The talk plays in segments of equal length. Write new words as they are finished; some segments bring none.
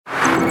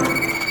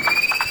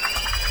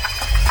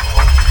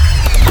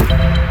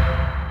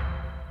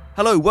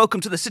Hello, welcome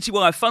to the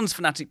Citywire Funds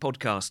Fanatic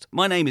podcast.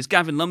 My name is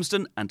Gavin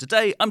Lumsden, and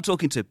today I'm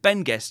talking to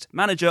Ben Guest,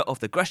 manager of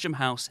the Gresham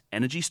House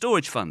Energy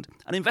Storage Fund,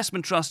 an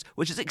investment trust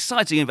which is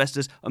exciting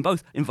investors on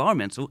both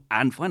environmental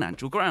and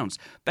financial grounds.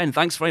 Ben,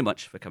 thanks very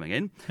much for coming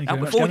in. Now,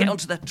 before we get on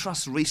to the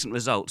trust's recent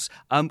results,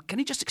 can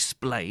you just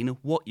explain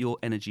what your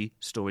energy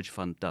storage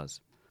fund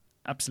does?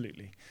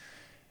 Absolutely.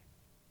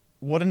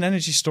 What an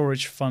energy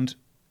storage fund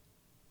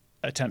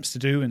attempts to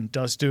do and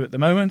does do at the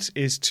moment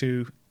is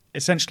to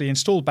essentially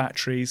install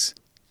batteries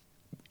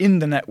in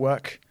the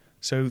network,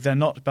 so they're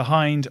not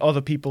behind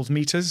other people's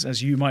meters,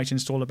 as you might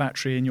install a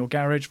battery in your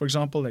garage, for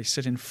example. They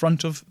sit in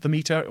front of the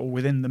meter or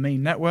within the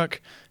main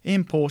network,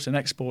 import and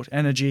export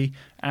energy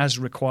as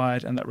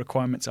required, and that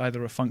requirement's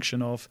either a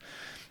function of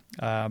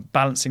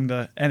balancing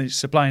the energy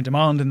supply and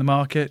demand in the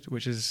market,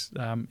 which is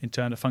in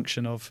turn a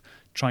function of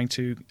trying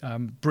to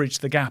bridge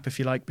the gap, if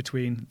you like,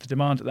 between the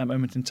demand at that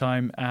moment in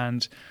time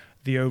and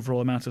the overall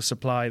amount of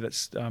supply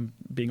that's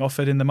being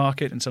offered in the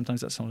market, and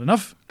sometimes that's not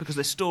enough. Because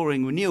they're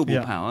storing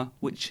renewable power,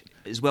 which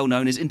is well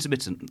known as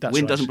intermittent. That's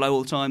Wind right. doesn't blow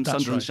all the time, sun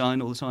That's doesn't right.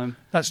 shine all the time.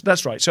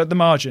 That's right. So at the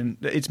margin,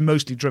 it's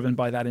mostly driven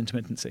by that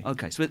intermittency.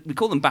 Okay, so we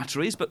call them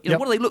batteries, but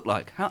what do they look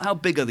like? How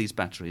big are these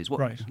batteries?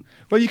 Right.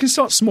 Well, you can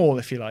start small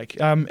if you like.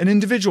 An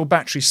individual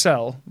battery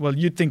cell, well,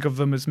 you'd think of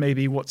them as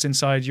maybe what's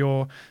inside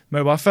your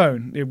mobile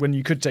phone when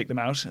you could take them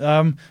out,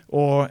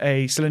 or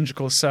a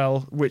cylindrical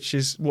cell, which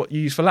is what you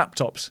use for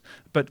laptops.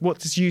 But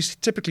what is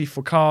used typically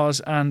for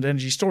cars and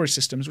energy storage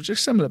systems, which are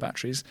similar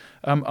batteries,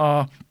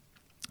 are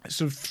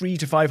sort of 300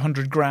 to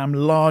 500 gram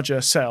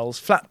larger cells,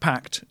 flat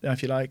packed,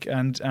 if you like,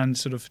 and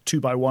sort of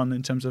 2x1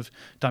 in terms of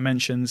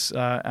dimensions,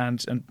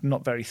 and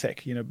not very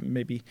thick.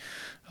 Maybe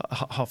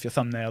half your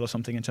thumbnail or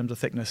something in terms of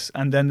thickness.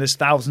 And then there's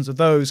thousands of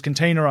those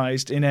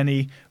containerized in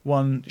any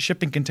one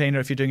shipping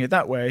container if you're doing it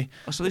that way.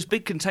 Oh, so those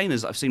big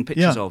containers that I've seen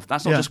pictures of,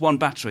 that's not just one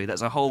battery,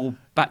 that's a whole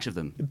batch of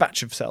them. A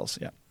batch of cells,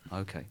 yeah.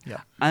 Okay.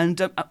 Yeah. And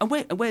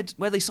where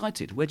are they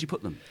sited? Where do you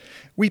put them?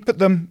 We put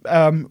them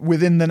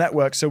within the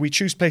network, so we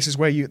choose places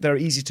where they're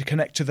easy to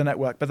connect to the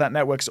network, but that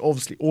network's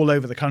obviously all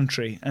over the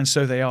country, and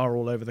so they are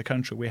all over the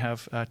country. We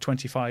have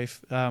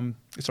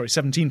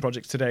 17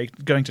 projects today,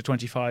 going to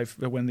 25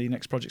 when the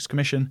next project's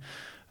commission.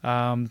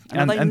 And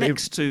are they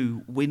next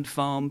to wind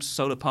farms,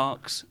 solar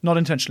parks? Not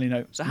intentionally,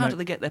 no. So how do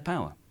they get their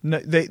power? No,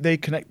 they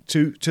connect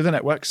to the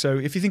network. So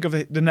if you think of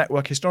the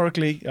network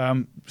historically,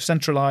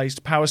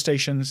 centralized power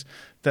stations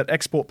that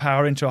export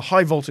power into a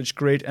high voltage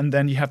grid, and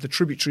then you have the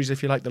tributaries,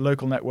 if you like, the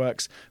local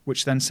networks,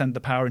 which then send the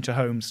power into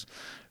homes.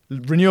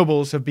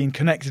 Renewables have been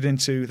connected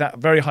into that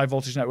very high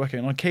voltage network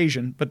on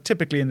occasion, but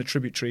typically in the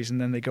tributaries,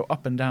 and then they go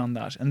up and down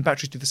that. And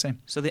batteries do the same.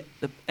 So the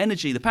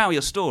energy, the power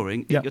you're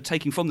storing, you're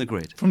taking from the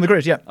grid? From the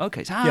grid, yeah.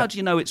 Okay, so how do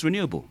you know it's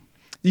renewable?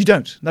 You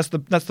don't. That's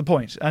the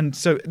point. And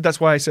so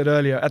that's why I said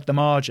earlier, at the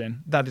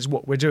margin, that is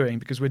what we're doing,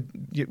 because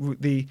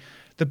the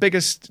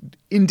biggest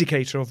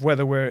indicator of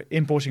whether we're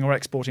importing or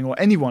exporting, or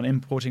anyone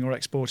importing or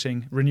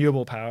exporting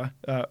renewable power,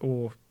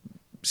 or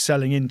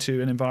selling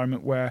into an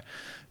environment where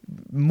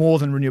more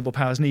than renewable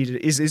power is needed,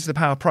 is the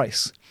power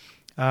price,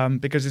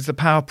 because it's the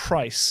power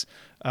price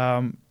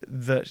that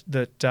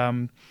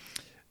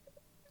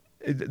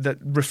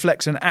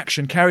reflects an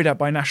action carried out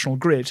by National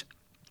Grid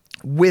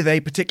with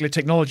a particular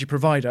technology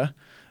provider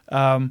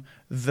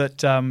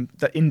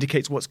that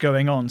indicates what's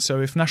going on.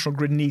 So if National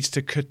Grid needs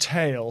to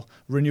curtail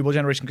renewable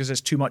generation because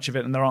there's too much of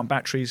it and there aren't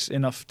batteries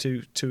enough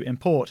to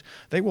import,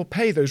 they will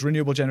pay those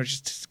renewable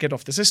generators to get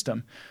off the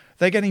system.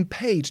 They're getting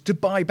paid to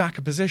buy back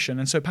a position,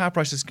 and so power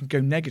prices can go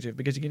negative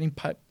because you're getting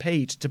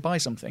paid to buy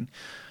something.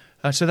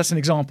 So that's an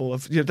example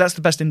of that's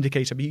the best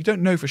indicator, but you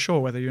don't know for sure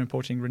whether you're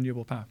importing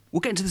renewable power. We'll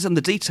get into this on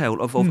the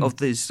detail of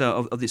this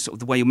sort of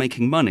the way you're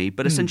making money,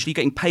 but essentially you're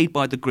getting paid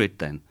by the grid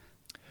then.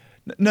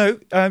 No.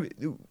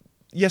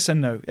 Yes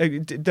and no.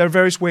 There are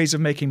various ways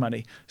of making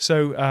money.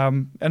 So,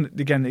 and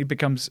again, it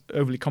becomes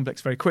overly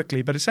complex very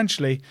quickly. But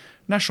essentially,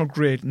 National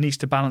Grid needs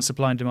to balance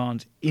supply and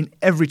demand in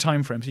every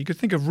time frame. So you could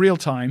think of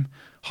real-time,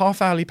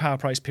 half-hourly power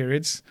price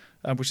periods,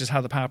 which is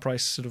how the power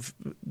price sort of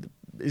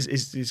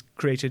is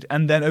created,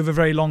 and then over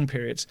very long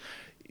periods.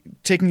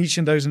 Taking each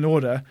of those in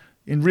order,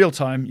 in real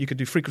time, you could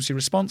do frequency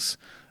response.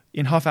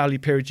 In half-hourly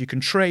periods, you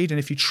can trade, and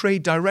if you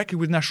trade directly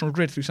with National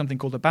Grid through something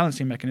called a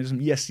balancing mechanism,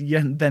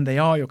 then they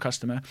are your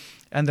customer.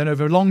 And then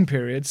over long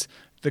periods,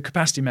 the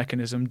capacity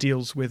mechanism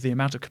deals with the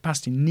amount of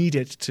capacity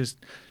needed to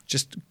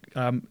just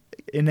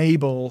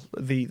enable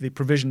the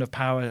provision of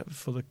power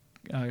for the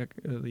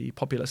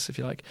populace, if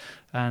you like,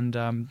 and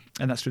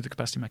that's through the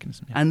capacity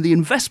mechanism. Yeah. And the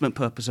investment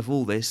purpose of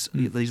all this,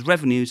 these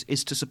revenues,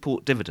 is to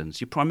support dividends.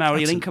 You're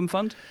primarily an income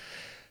fund?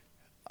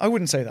 I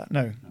wouldn't say that,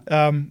 no.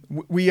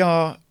 We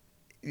are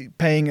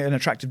paying an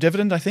attractive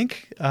dividend, I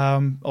think,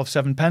 of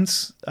 7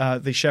 pence.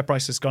 The share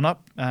price has gone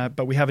up,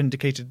 but we have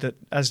indicated that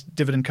as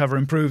dividend cover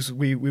improves,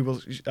 we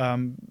will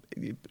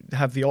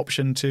have the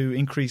option to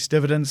increase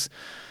dividends.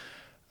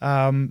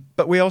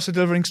 But we're also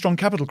delivering strong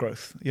capital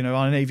growth.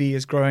 Our NAV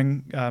is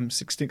growing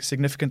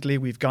significantly.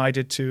 We've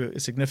guided to a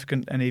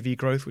significant NAV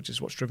growth, which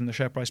is what's driven the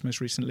share price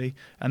most recently.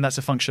 And that's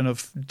a function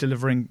of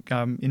delivering,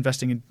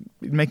 investing in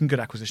making good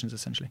acquisitions,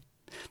 essentially.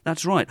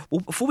 That's right.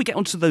 Well, before we get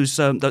onto those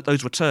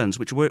returns,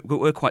 which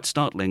were quite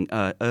startling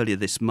earlier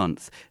this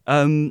month,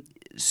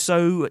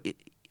 so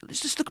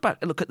let's just look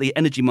at the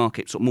energy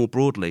market sort of more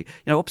broadly.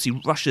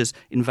 Obviously Russia's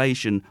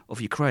invasion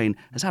of Ukraine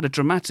has had a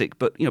dramatic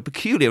but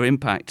peculiar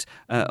impact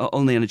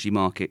on the energy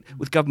market,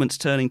 with governments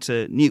turning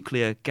to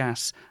nuclear,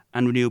 gas,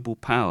 and renewable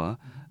power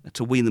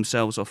to wean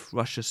themselves off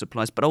Russia's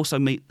supplies, but also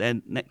meet their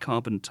net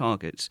carbon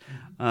targets.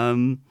 Are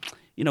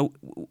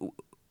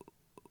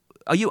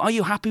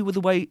you happy with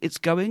the way it's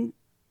going?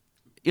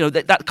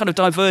 That kind of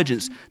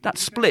divergence, that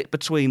split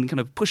between kind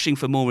of pushing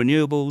for more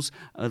renewables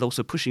and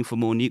also pushing for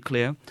more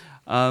nuclear.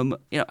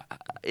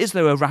 Is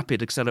there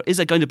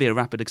going to be a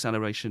rapid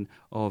acceleration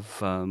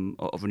of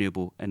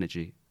renewable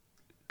energy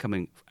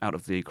coming out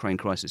of the Ukraine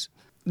crisis?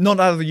 Not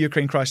out of the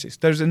Ukraine crisis.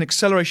 There's an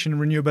acceleration in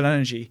renewable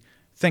energy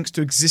thanks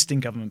to existing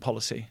government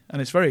policy,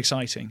 and it's very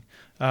exciting.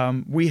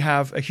 We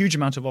have a huge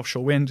amount of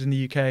offshore wind in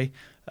the UK,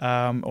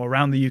 or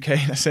around the UK,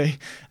 let's say,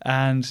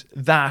 and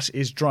that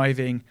is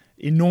driving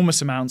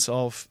enormous amounts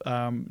of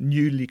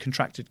newly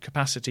contracted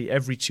capacity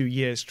every 2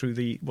 years through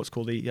what's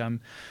called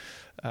the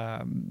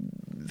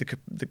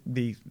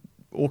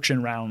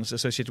auction rounds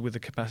associated with the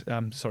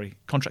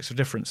contracts for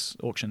difference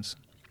auctions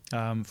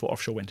for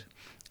offshore wind.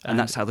 And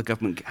that's how the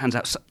government hands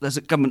out. There's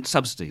government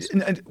subsidies.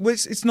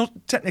 It's not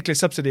technically a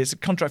subsidy; it's a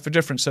contract for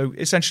difference. So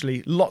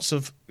essentially, lots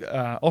of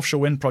offshore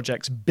wind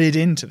projects bid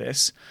into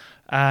this,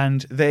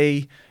 and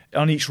they,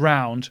 on each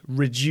round,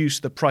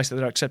 reduce the price that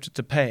they're accepted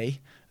to pay.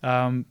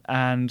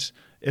 And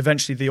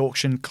eventually the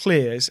auction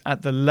clears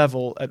at the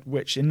level at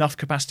which enough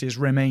capacity has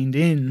remained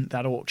in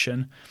that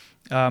auction,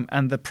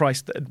 and the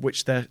price at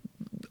which they're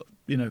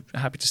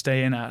happy to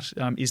stay in at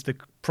is the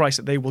price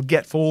that they will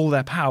get for all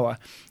their power.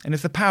 And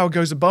if the power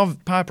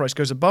price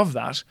goes above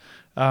that,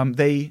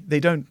 they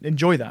don't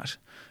enjoy that.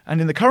 And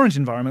in the current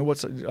environment,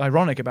 what's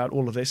ironic about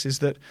all of this is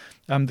that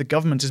the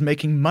government is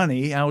making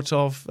money out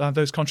of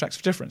those contracts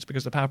for difference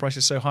because the power price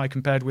is so high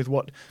compared with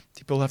what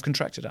people have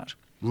contracted at.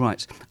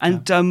 Right.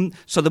 And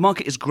so the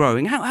market is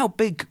growing. How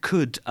big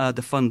could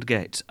the fund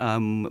get? By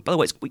the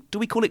way, do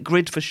we call it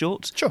GRID for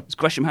short? Sure. It's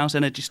Gresham House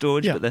Energy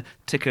Storage, but the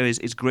ticker is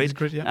GRID. It's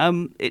GRID, yeah.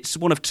 It's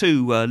one of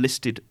two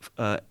listed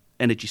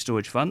energy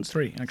storage funds.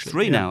 Three, actually.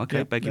 Three now,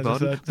 okay, beg your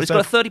pardon. But it's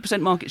got a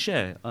 30% market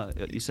share,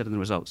 you said in the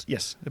results.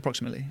 Yes,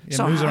 approximately.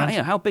 So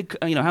how big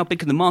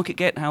can the market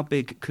get? How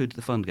big could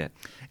the fund get?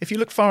 If you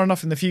look far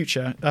enough in the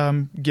future,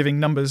 giving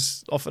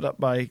numbers offered up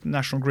by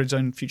National Grid's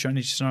own future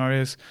energy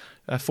scenarios,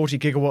 40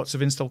 gigawatts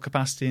of installed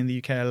capacity in the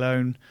UK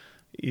alone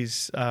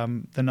is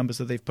the numbers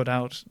that they've put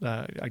out.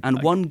 1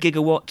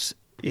 gigawatt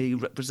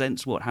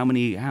represents what? How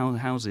many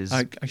houses?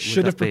 I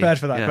should have prepared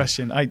for that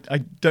question. I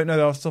don't know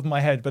that off the top of my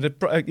head, but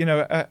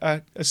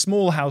a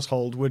small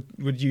household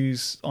would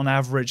use on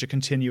average a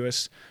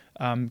continuous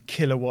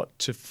kilowatt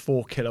to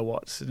 4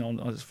 kilowatts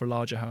for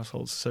larger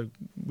households. So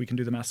we can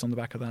do the maths on the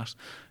back of that.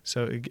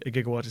 So a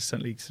gigawatt is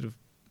certainly sort of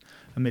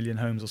 1 million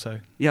homes or so.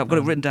 Yeah, I've got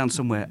it written down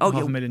somewhere. Half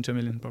a million to 1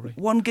 million, probably.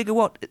 1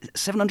 gigawatt,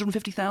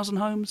 750,000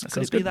 homes?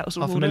 Could it be that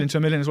sort of half a million to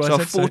 1 million is what I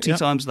said. 40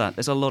 times that.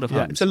 There's a lot of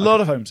homes. It's a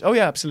lot of homes. Oh,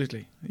 yeah,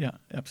 absolutely. Yeah,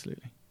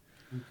 absolutely.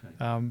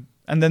 Okay.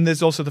 And then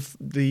there's also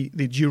the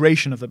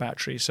duration of the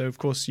battery. So, of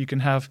course, you can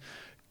have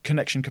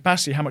connection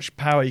capacity, how much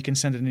power you can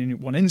send in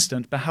one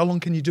instant, but how long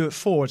can you do it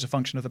for as a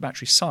function of the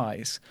battery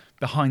size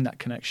behind that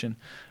connection.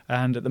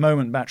 And at the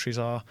moment, batteries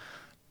are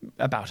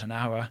about an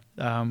hour,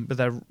 but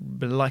they're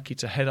likely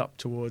to head up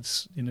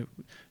towards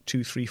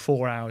 2, 3,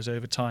 4 hours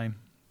over time.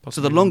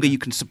 So the longer you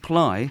can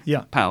supply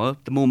power,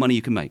 the more money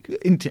you can make.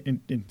 In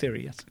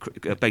theory, yes.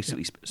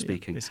 Basically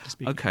speaking. Basically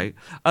speaking. Okay.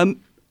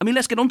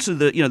 Let's get on to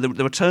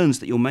the returns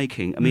that you're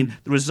making.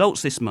 The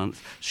results this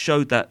month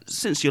showed that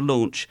since your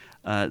launch,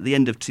 the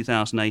end of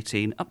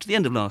 2018, up to the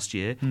end of last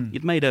year,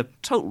 you'd made a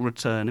total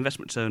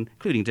investment return,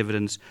 including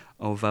dividends,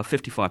 of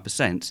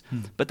 55%.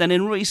 But then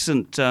in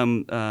recent sort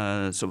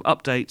of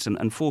updates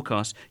and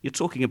forecasts, you're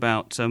talking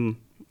about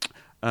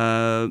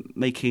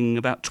making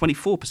about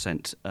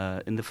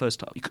 24% in the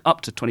first half,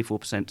 up to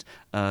 24%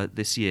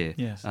 this year,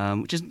 yes.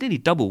 Which is nearly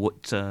double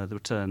what the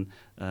return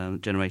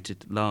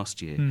generated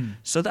last year.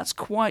 So that's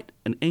quite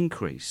an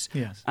increase.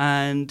 Yes.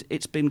 And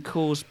it's been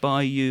caused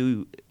by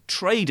you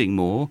trading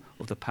more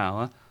of the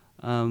power.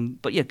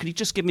 But could you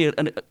just give me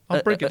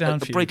I'll break it down.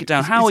 Break it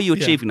down. How are you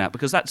achieving that?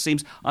 Because that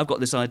seems, I've got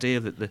this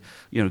idea that the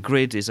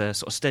GRID is a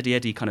sort of steady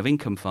Eddie kind of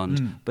income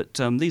fund, but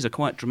these are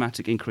quite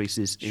dramatic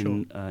increases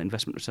in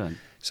investment return.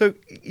 So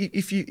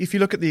if you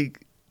look at the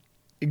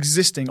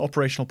existing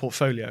operational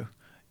portfolio,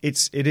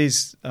 it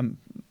is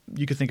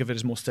you could think of it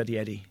as more steady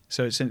Eddie.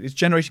 So it's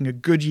generating a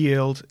good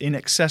yield in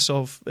excess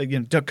of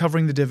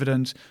covering the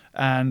dividend,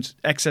 and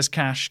excess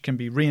cash can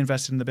be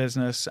reinvested in the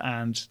business,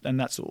 and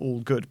that's all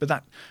good.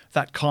 But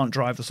that can't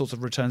drive the sorts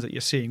of returns that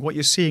you're seeing. What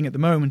you're seeing at the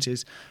moment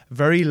is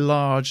very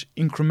large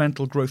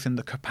incremental growth in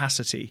the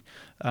capacity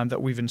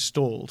that we've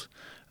installed.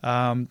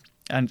 and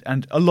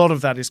a lot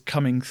of that is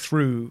coming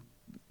through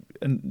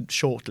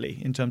shortly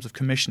in terms of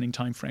commissioning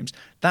timeframes.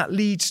 That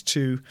leads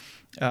to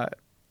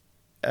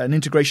an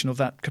integration of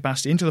that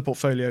capacity into the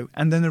portfolio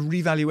and then a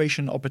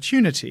revaluation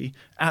opportunity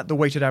at the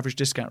weighted average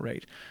discount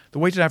rate. The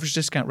weighted average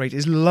discount rate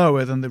is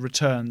lower than the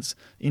returns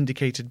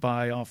indicated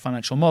by our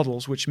financial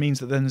models, which means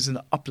that then there's an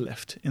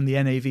uplift in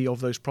the NAV of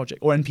those projects,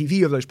 or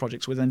NPV of those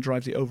projects, which then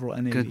drives the overall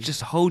NAV. Good.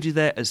 Just hold you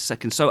there a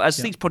second. So as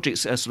these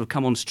projects sort of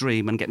come on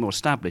stream and get more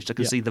established, I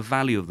can see the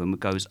value of them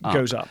goes up.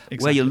 Exactly.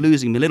 Where you're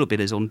losing a little bit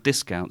is on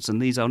discounts,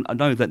 and these are, I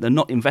know that they're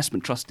not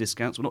investment trust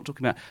discounts. We're not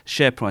talking about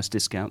share price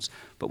discounts,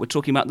 but we're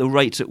talking about the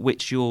rate at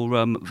which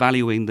you're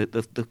valuing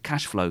the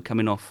cash flow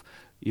coming off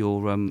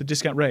your the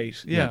discount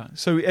rate. Yeah.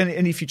 So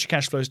any future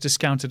cash flow is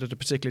discounted at a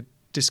particular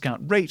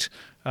discount rate.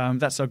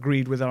 That's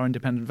agreed with our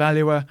independent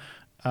valuer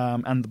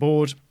and the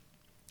board.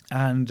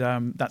 And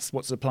that's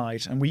what's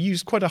applied. And we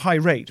use quite a high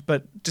rate,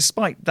 but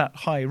despite that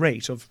high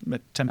rate of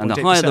 10.8%... And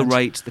the higher the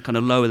rate, the kind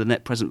of lower the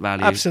net present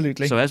value.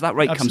 Absolutely. So as that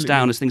rate comes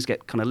down, as things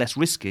get kind of less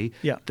risky,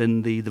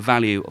 then the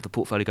value of the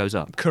portfolio goes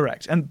up.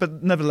 Correct.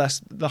 But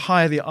nevertheless, the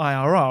higher the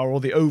IRR, or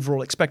the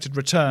overall expected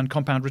return,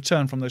 compound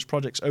return from those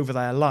projects over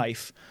their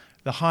life,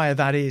 the higher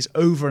that is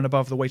over and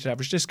above the weighted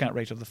average discount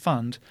rate of the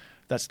fund,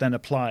 that's then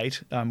applied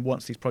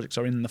once these projects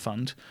are in the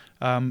fund,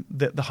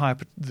 the higher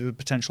the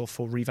potential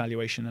for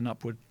revaluation and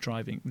upward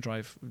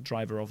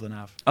driver of the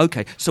NAV.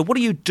 Okay, so what are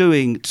you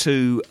doing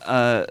to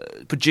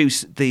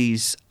produce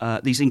these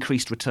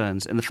increased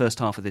returns in the first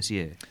half of this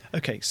year?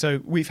 Okay, so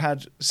we've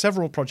had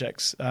several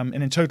projects, and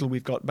in total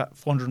we've got about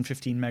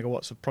 415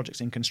 megawatts of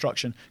projects in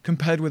construction,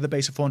 compared with a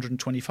base of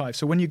 425.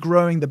 So when you're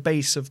growing the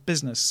base of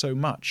business so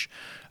much,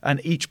 and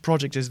each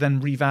project is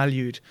then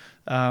revalued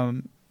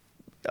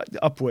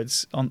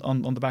upwards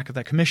on the back of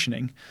their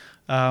commissioning,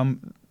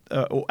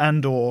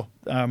 or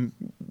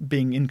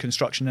being in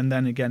construction and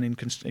then again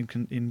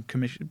in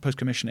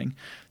post-commissioning,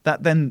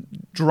 that then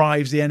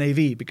drives the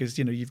NAV, because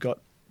you've got,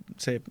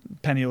 say, a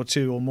penny or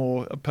two or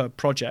more per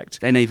project.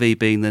 The NAV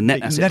being the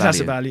net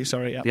asset value.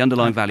 Sorry, the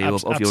underlying value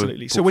of your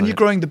absolutely. Portfolio. So when you're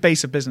growing the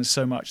base of business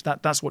so much,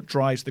 that's what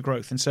drives the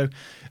growth. And so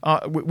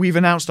we've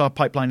announced our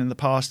pipeline in the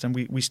past, and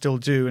we still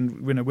do.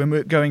 And when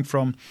we're going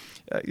from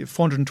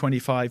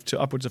 425 to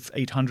upwards of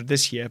 800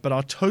 this year, but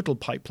our total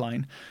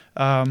pipeline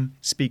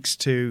speaks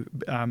to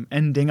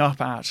ending up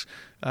at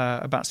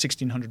about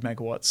 1,600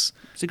 megawatts.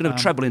 So you're going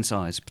to treble in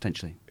size,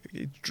 potentially?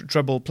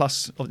 Treble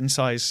plus in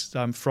size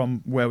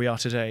from where we are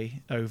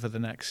today over the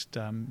next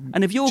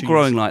and if you're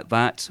growing like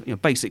that,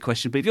 basic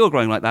question, but if you're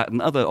growing like that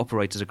and other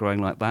operators are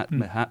growing like that,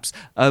 perhaps,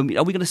 are we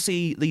going to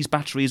see these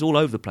batteries all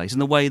over the place in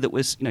the way that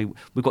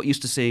we've got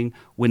used to seeing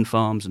wind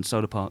farms and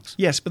solar parks?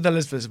 Yes, but they're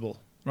less visible.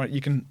 Right,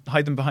 you can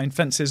hide them behind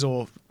fences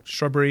or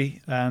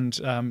shrubbery, and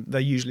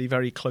they're usually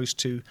very close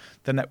to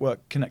the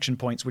network connection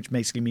points, which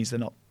basically means they're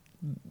not,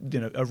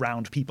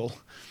 around people.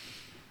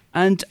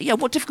 And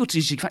what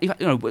difficulties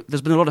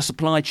there's been a lot of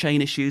supply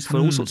chain issues for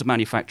all sorts of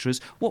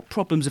manufacturers. What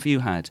problems have you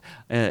had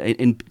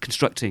in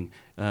constructing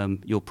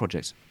your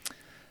projects?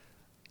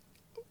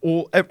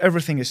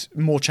 Everything is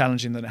more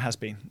challenging than it has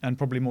been, and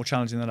probably more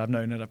challenging than I've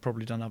known. And I've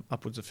probably done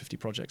upwards of 50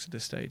 projects at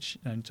this stage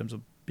in terms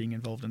of being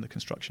involved in the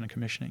construction and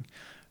commissioning.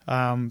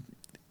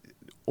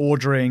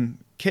 Ordering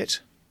kit,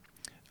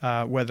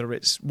 whether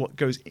it's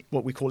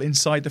what we call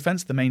inside the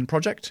fence, the main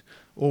project,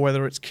 or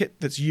whether it's kit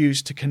that's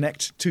used to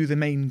connect to the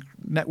main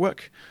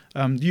network.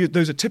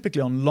 Those are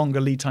typically on longer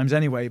lead times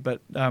anyway,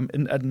 but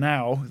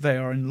now they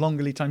are in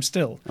longer lead times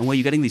still. And where are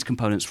you getting these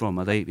components from?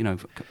 Are they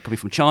coming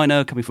from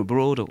China, coming from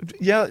abroad? Or?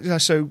 Yeah,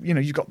 so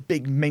you've got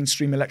big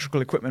mainstream electrical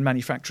equipment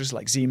manufacturers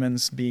like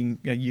Siemens being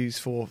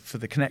used for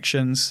the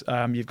connections.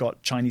 You've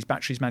got Chinese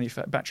battery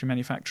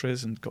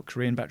manufacturers, and got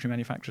Korean battery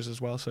manufacturers as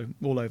well, so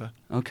all over.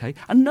 Okay.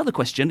 Another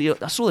question,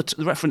 I saw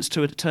the reference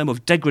to a term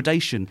of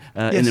degradation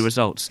in the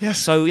results. Yes.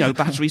 So,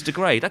 batteries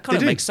degrade. That kind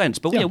of makes sense.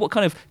 But what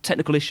kind of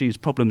technical issues,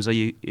 problems are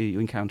you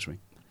encountering?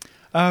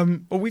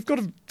 Well, we've got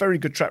a very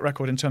good track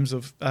record in terms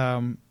of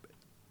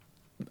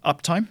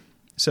uptime.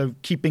 So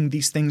keeping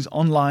these things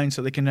online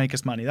so they can make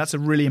us money. That's a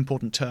really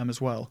important term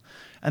as well.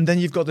 And then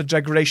you've got the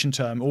degradation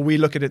term, or we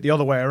look at it the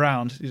other way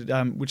around,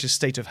 which is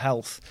state of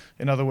health.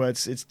 In other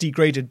words, it's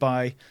degraded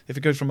by, if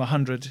it goes from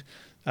 100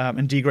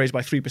 and degrades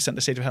by 3%,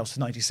 the state of health is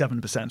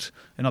 97%.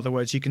 In other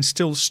words, you can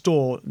still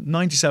store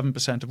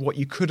 97% of what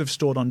you could have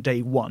stored on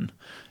day one.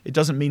 It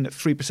doesn't mean that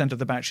 3% of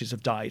the batteries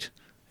have died.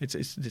 It's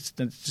just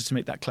to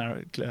make that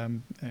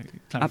clarification.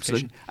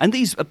 Absolutely. And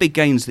these big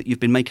gains that you've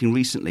been making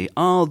recently,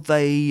 are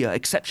they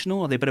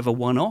exceptional? Are they a bit of a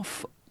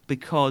one-off?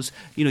 Because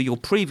your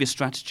previous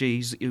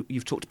strategies,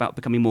 you've talked about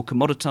becoming more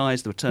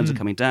commoditized, the returns are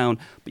coming down,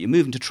 but you're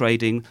moving to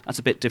trading. That's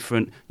a bit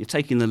different. You're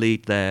taking the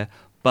lead there.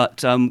 But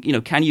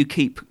can you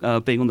keep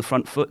being on the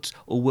front foot,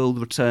 or will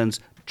the returns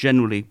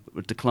generally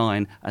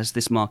decline as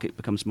this market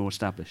becomes more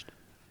established?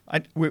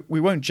 We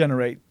won't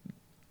generate.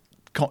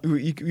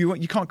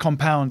 You can't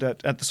compound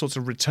at the sorts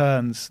of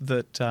returns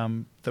that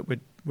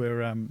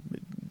we're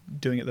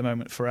doing at the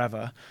moment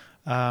forever.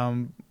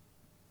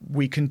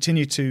 We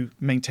continue to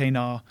maintain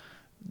our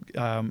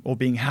or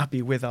being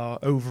happy with our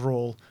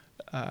overall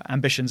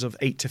ambitions of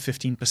 8 to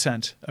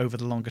 15% over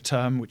the longer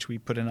term, which we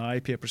put in our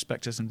IPO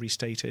prospectus and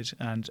restated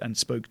and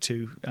spoke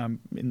to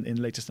in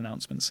latest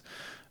announcements.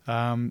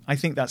 I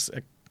think that's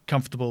a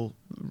comfortable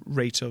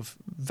rate of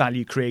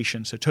value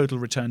creation, so total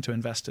return to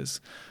investors.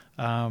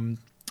 I'm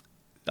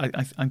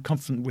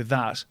confident with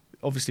that.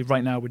 Obviously,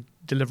 right now we're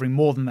delivering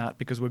more than that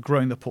because we're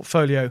growing the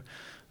portfolio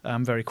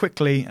very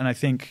quickly, and I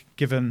think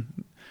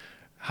given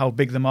how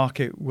big the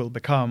market will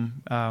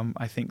become,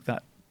 I think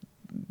that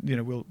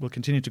we'll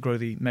continue to grow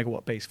the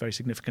megawatt base very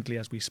significantly,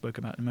 as we spoke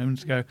about a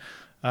moment ago.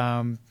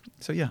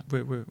 So yeah,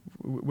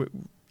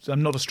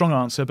 I'm not a strong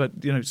answer, but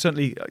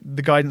certainly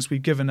the guidance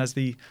we've given as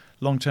the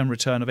long-term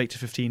return of 8 to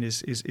 15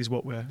 is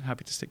what we're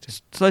happy to stick to.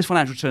 So those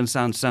financial returns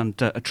sound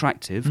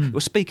attractive. We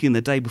were speaking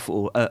the day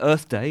before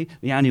Earth Day,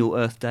 the annual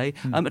Earth Day.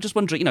 I'm just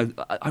wondering,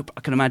 I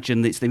can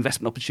imagine it's the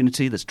investment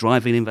opportunity that's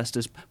driving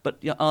investors, but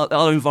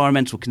are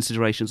environmental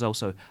considerations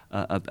also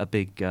a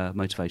big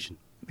motivation?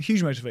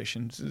 Huge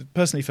motivation.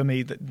 Personally, for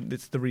me,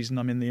 that's the reason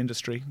I'm in the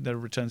industry. There are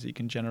returns that you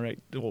can generate,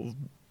 or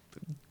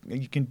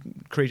you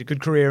can create a good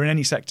career in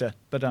any sector,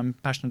 but I'm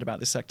passionate about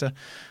this sector.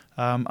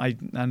 And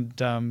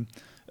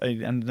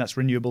that's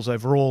renewables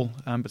overall,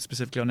 but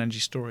specifically on energy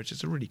storage.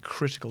 It's a really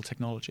critical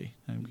technology,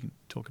 and we can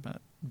talk about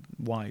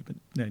why, but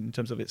in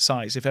terms of its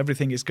size. If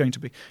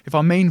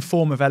our main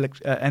form of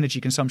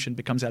energy consumption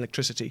becomes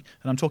electricity,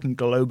 and I'm talking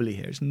globally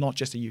here, it's not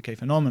just a UK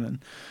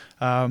phenomenon,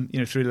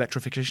 through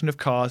electrification of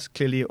cars,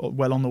 clearly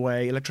well on the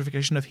way,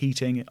 electrification of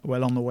heating,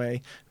 well on the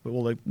way,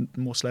 although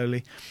more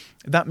slowly.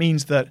 That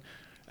means that,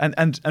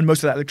 and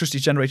most of that electricity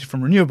is generated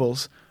from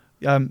renewables.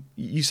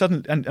 You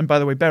suddenly, and by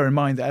the way, bear in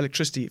mind that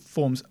electricity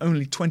forms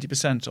only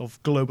 20%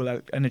 of global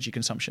energy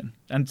consumption,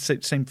 and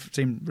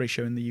same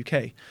ratio in the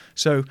UK.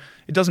 So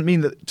it doesn't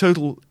mean that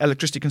total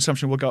electricity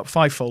consumption will go up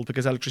fivefold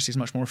because electricity is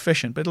much more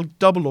efficient, but it'll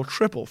double or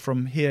triple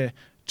from here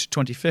to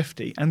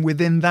 2050. And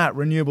within that,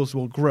 renewables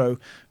will grow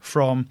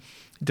from,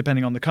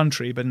 depending on the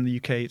country, but in the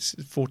UK it's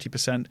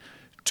 40%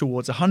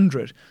 towards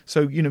 100.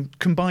 So,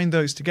 combine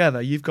those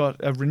together, you've got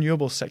a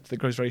renewable sector that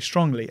grows very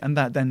strongly, and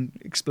that then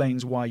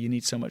explains why you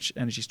need so much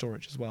energy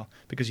storage as well,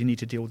 because you need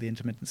to deal with the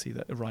intermittency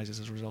that arises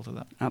as a result of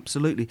that.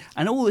 Absolutely.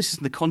 And all this is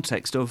in the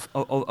context of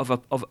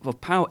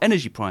power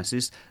energy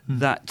prices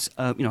that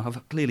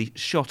have clearly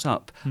shot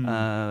up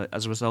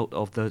as a result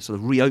of the sort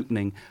of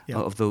reopening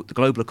of the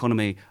global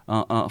economy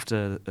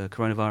after the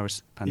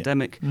coronavirus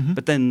pandemic,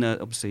 but then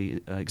obviously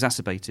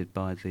exacerbated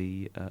by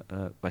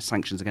by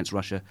sanctions against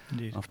Russia.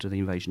 Indeed. After the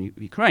invasion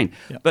of Ukraine.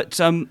 But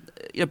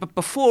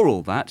before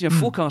all that,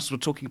 forecasts were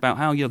talking about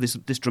how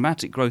this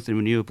dramatic growth in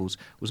renewables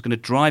was going to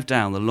drive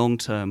down the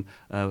long-term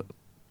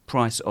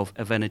price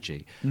of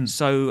energy.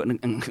 So,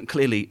 and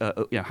clearly,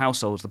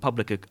 households, the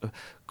public, are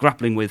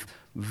grappling with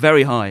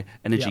very high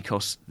energy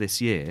costs this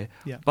year.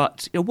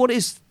 But what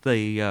is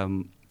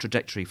the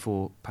trajectory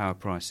for power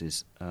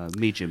prices,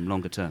 medium,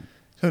 longer term?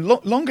 So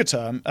longer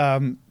term,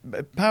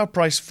 power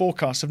price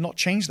forecasts have not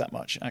changed that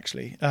much,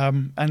 actually.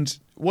 And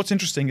what's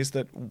interesting is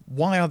that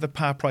why are the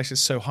power prices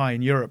so high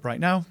in Europe right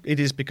now? It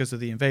is because of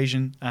the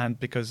invasion and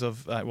because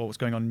of what was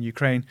going on in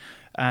Ukraine,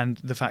 and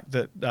the fact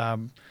that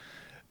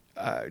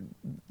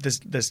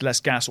there's less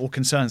gas, or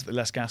concerns that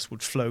less gas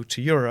would flow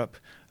to Europe,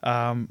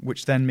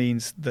 which then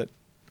means that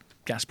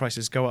gas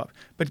prices go up.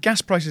 But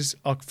gas prices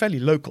are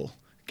fairly local.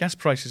 Gas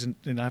prices,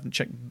 and I haven't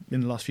checked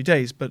in the last few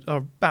days, but are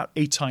about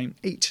 8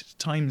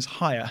 times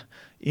higher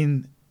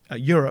in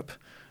Europe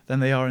than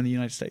they are in the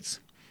United States.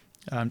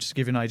 Just to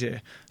give you an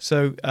idea.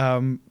 So,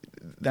 and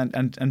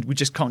we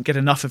just can't get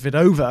enough of it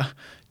over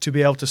to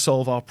be able to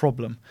solve our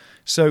problem.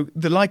 So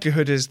the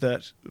likelihood is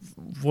that,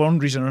 for one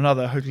reason or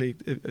another, hopefully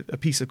a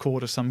piece of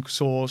cord of some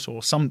sort,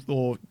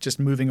 or just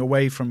moving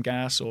away from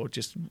gas, or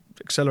just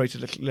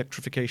accelerated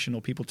electrification, or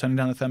people turning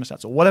down the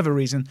thermostats, or whatever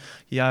reason,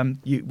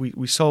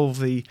 we solve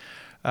the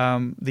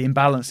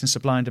imbalance in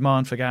supply and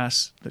demand for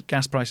gas. That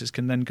gas prices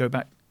can then go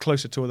back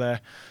closer to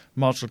their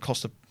marginal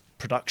cost of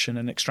production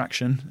and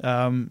extraction,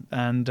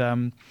 and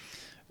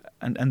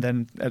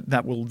then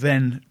that will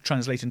then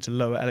translate into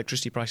lower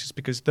electricity prices,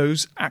 because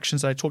those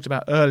actions I talked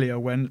about earlier,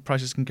 when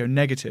prices can go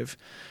negative,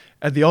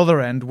 at the other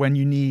end, when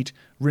you need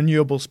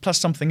renewables plus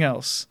something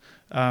else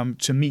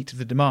to meet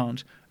the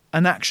demand,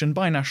 an action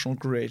by National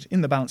Grid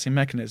in the balancing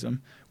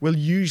mechanism will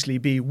usually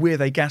be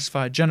with a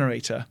gas-fired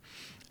generator.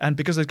 And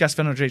because those gas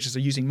generators are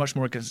using much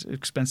more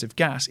expensive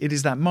gas, it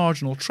is that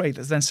marginal trade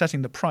that's then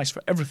setting the price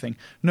for everything.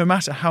 No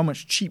matter how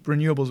much cheap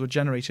renewables were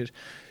generated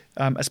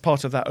as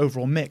part of that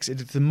overall mix, it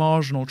is the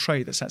marginal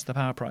trade that sets the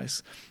power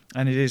price.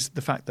 And it is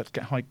the fact that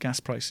there are high gas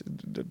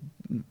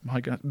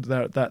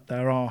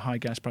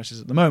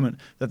prices at the moment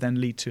that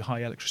then lead to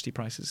high electricity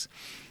prices.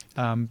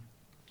 So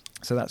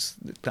that's.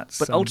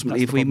 But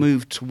ultimately, if we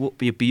move to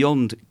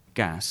beyond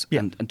gas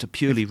and to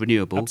purely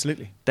renewable,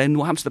 absolutely, then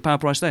what happens to the power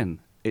price then?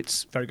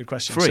 It's very good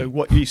question. Free. So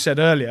what you said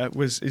earlier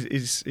is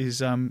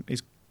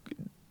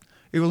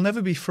it will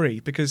never be free,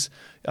 because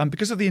of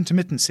the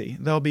intermittency.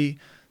 There'll be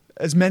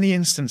as many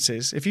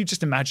instances, if you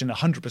just imagine a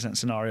 100%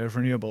 scenario of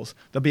renewables,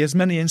 there'll be as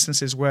many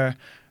instances where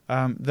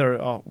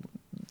there are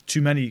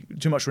too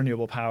much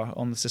renewable power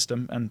on the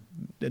system, and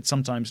it's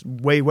sometimes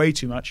way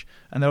too much,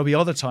 and there'll be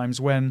other times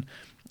when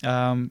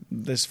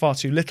there's far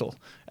too little.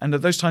 And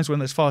at those times when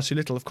there's far too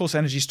little, of course,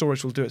 energy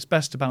storage will do its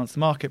best to balance the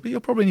market, but you'll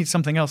probably need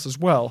something else as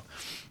well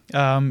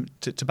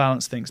to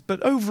balance things.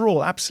 But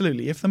overall,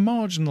 absolutely, if the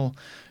marginal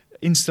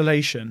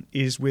installation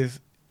is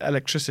with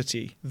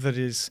electricity that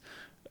is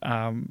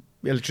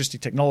electricity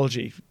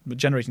technology,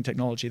 generating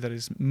technology that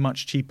is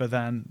much cheaper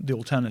than the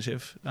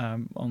alternative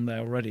on there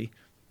already,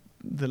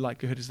 the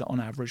likelihood is that on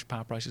average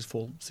power prices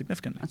fall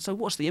significantly. And so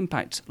what's the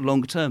impact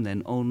long term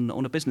then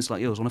on a business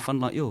like yours, on a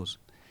fund like yours?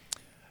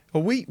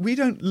 Well, we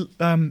don't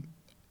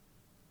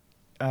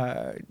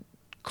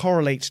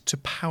correlate to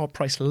power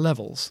price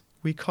levels.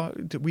 We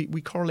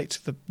correlate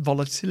to the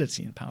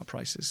volatility in power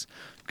prices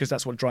because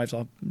that's what drives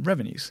our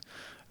revenues.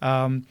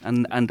 And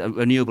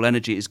renewable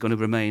energy is going to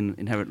remain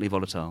inherently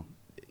volatile.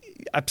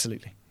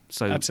 Absolutely.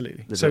 So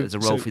absolutely. There's a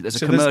role for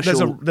there's a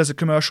commercial. There's a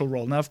commercial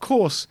role. Now, of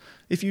course,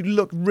 if you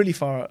look really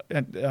far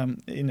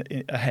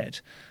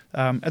ahead,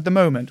 at the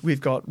moment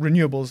we've got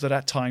renewables that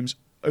at times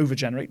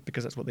overgenerate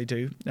because that's what they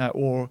do,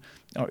 or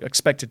are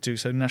expected to.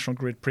 So National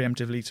Grid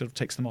preemptively sort of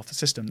takes them off the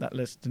system. That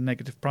leads to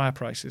negative power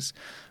prices,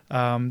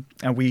 and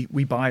we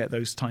buy at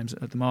those times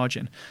at the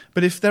margin.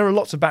 But if there are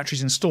lots of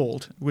batteries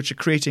installed, which are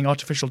creating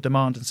artificial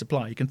demand and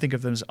supply, you can think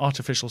of them as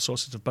artificial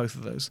sources of both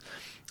of those,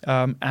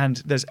 and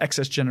there's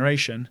excess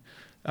generation.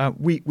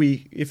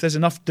 If there's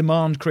enough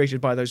demand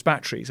created by those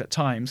batteries at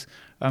times,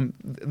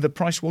 the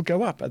price will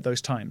go up at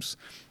those times,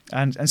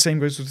 and same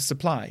goes with the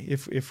supply.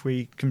 If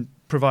we can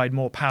provide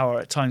more power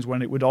at times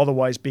when it would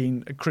otherwise be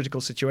in a critical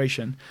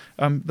situation,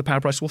 the power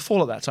price will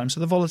fall at that time. So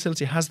the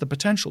volatility has the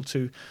potential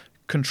to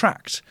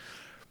contract,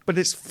 but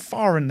it's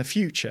far in the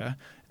future,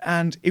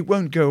 and it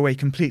won't go away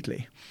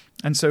completely.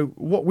 And so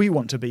what we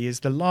want to be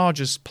is the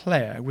largest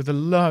player with the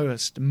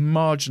lowest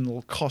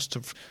marginal cost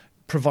of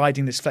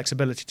providing this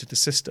flexibility to the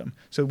system,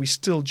 so we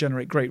still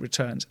generate great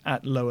returns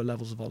at lower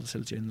levels of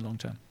volatility in the long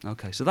term.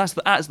 Okay, so that's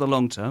the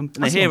long term.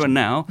 In the here and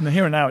now,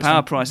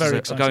 power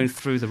prices are going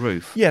through the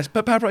roof. Yes,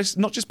 but power prices,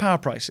 not just power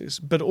prices,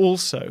 but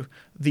also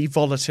the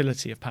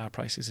volatility of power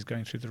prices is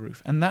going through the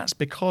roof. And that's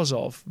because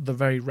of the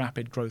very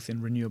rapid growth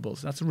in renewables.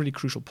 That's a really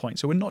crucial point.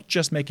 So we're not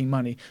just making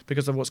money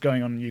because of what's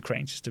going on in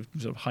Ukraine, just to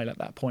sort of highlight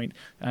that point,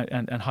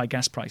 and high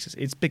gas prices.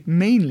 It's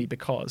mainly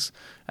because,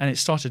 and it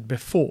started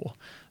before,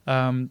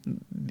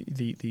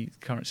 the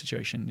current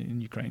situation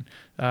in Ukraine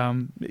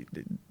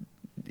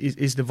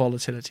is the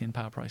volatility in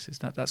power prices.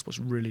 That's what's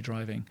really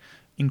driving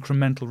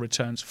incremental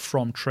returns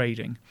from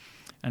trading.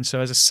 And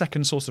so as a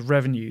second source of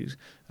revenues,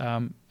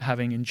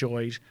 having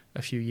enjoyed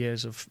a few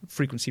years of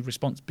frequency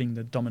response being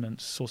the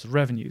dominant source of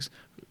revenues,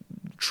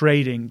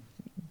 trading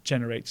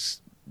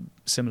generates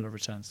similar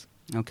returns.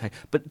 Okay,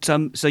 but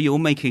so you're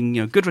making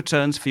good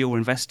returns for your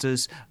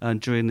investors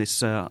during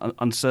this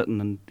uncertain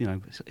and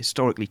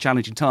historically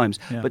challenging times.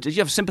 Yeah. But did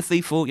you have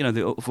sympathy for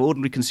for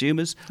ordinary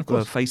consumers who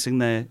are facing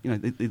their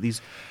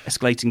these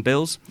escalating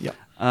bills? Yeah.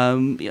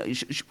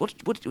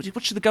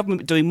 What should the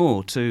government be doing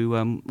more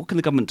to? What can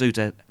the government do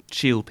to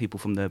shield people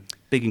from the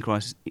big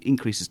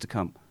increases to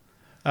come?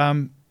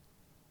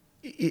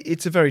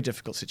 It's a very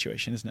difficult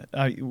situation, isn't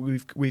it?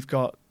 We've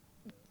got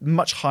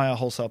much higher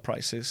wholesale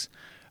prices.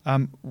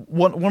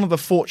 One of the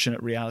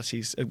fortunate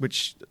realities,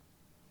 which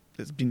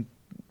has been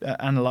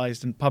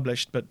analysed and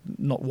published but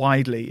not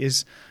widely,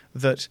 is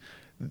that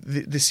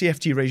the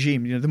CFD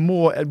regime, the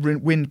more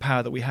wind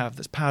power that we have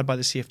that's powered by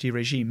the CFD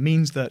regime,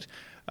 means that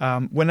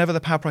whenever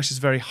the power price is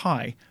very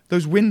high,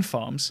 those wind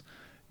farms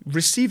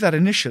receive that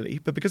initially,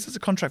 but because it's a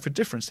contract for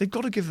difference, they've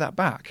got to give that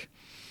back.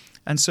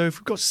 And so if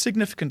we've got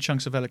significant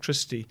chunks of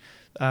electricity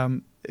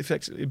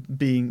effectively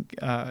being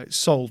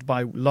sold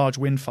by large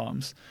wind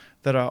farms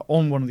that are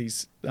on one of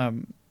these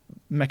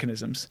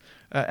mechanisms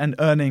and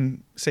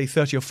earning, say,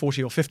 30 or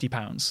 40 or 50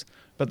 pounds,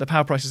 but the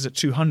power price is at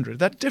 200,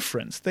 that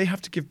difference they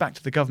have to give back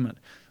to the government.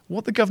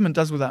 What the government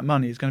does with that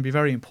money is going to be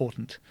very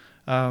important.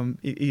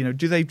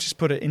 Do they just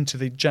put it into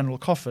the general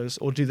coffers,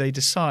 or do they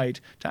decide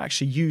to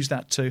actually use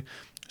that to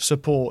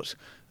support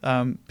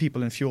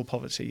people in fuel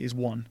poverty is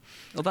one.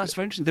 Well, that's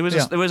very interesting.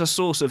 There is a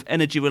source of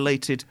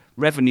energy-related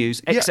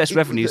revenues, excess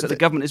revenues that the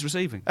government is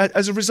receiving.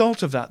 As a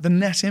result of that, the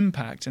net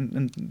impact,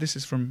 and this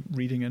is from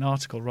reading an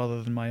article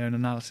rather than my own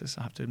analysis,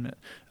 I have to admit,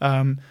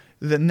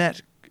 the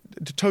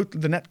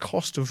net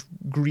cost of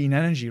green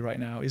energy right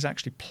now is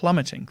actually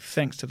plummeting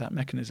thanks to that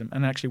mechanism,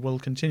 and actually will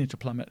continue to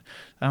plummet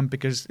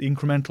because the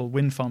incremental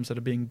wind farms that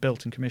are being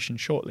built and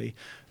commissioned shortly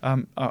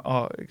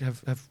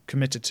have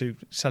committed to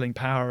selling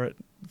power at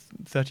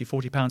 30,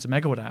 40 pounds a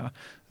megawatt hour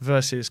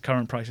versus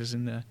current prices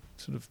in the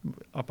sort of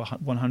upper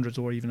 100s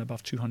or even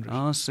above 200.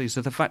 I see.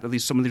 So the fact that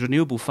some of the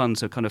renewable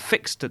funds are kind of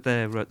fixed at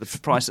the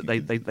price that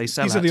they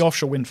sell These at. are the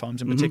offshore wind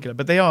farms in particular,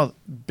 but they are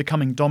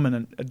becoming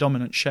a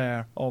dominant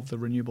share of the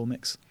renewable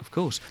mix. Of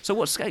course. So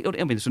what scale?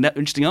 I mean, it's an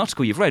interesting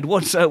article you've read.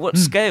 What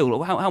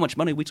scale? How much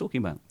money are we talking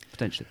about,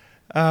 potentially?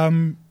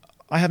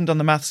 I haven't done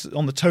the maths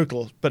on the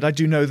total, but I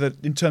do know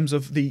that in terms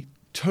of the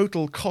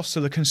total cost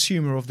to the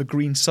consumer of the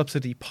green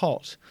subsidy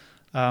pot,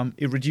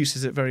 it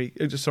reduces it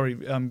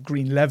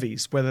green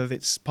levies, whether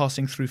it's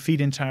passing through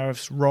feed-in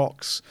tariffs,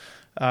 ROCs,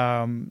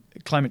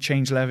 climate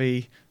change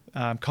levy,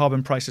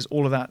 carbon prices,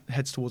 all of that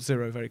heads towards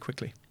zero very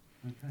quickly.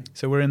 Okay.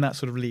 So we're in that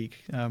sort of league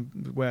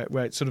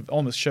where it sort of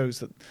almost shows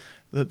that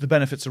the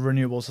benefits of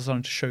renewables are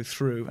starting to show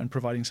through and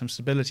providing some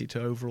stability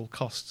to overall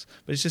costs.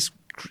 But it's just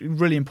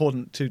really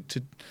important to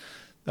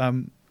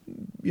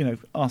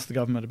ask the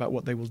government about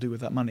what they will do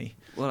with that money.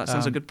 Well, that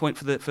sounds a good point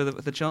for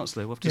the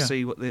Chancellor. We'll have to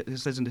see what it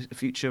says in the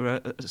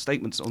future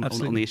statements on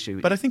the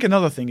issue. But I think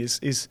another thing is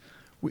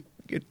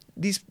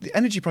the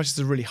energy prices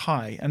are really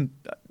high, and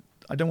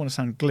I don't want to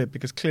sound glib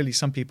because clearly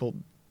some people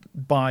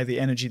buy the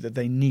energy that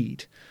they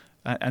need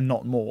and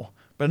not more.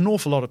 But an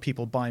awful lot of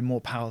people buy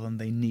more power than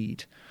they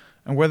need.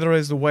 And whether there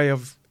is a way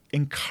of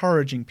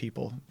encouraging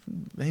people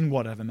in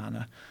whatever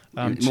manner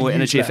more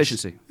energy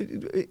efficiency,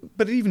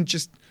 but even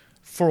just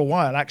for a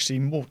while actually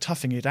more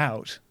toughing it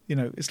out.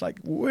 It's like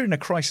we're in a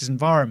crisis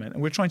environment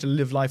and we're trying to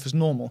live life as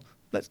normal.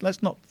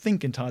 Let's not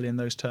think entirely in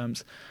those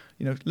terms.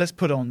 Let's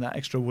put on that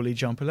extra woolly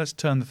jumper. Let's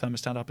turn the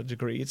thermostat up a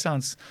degree. It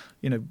sounds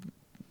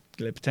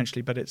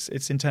potentially, but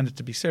it's intended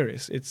to be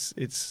serious.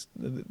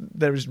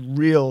 There is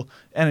real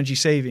energy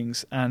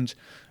savings and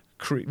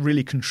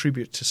really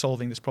contribute to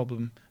solving this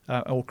problem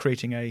or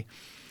creating a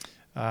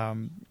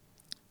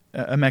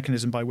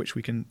mechanism by which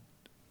we can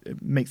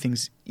make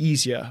things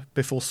easier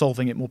before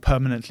solving it more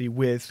permanently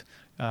with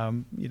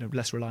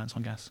less reliance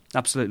on gas.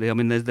 Absolutely. I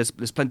mean, there's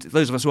plenty.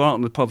 Those of us who aren't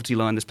on the poverty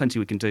line, there's plenty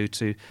we can do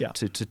to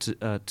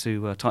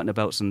tighten our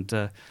belts, but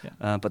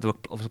there are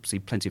obviously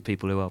plenty of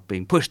people who are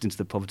being pushed into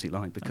the poverty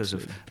line because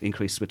of the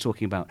increase we're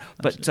talking about.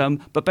 But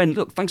Ben,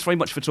 look, thanks very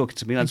much for talking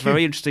to me. That's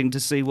very interesting to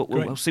see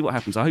we'll see what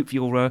happens. I hope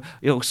your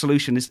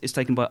solution is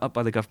taken up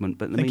by the government.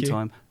 But in the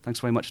meantime, thanks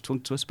very much for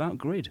talking to us about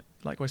grid.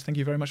 Likewise, thank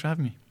you very much for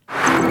having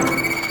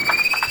me.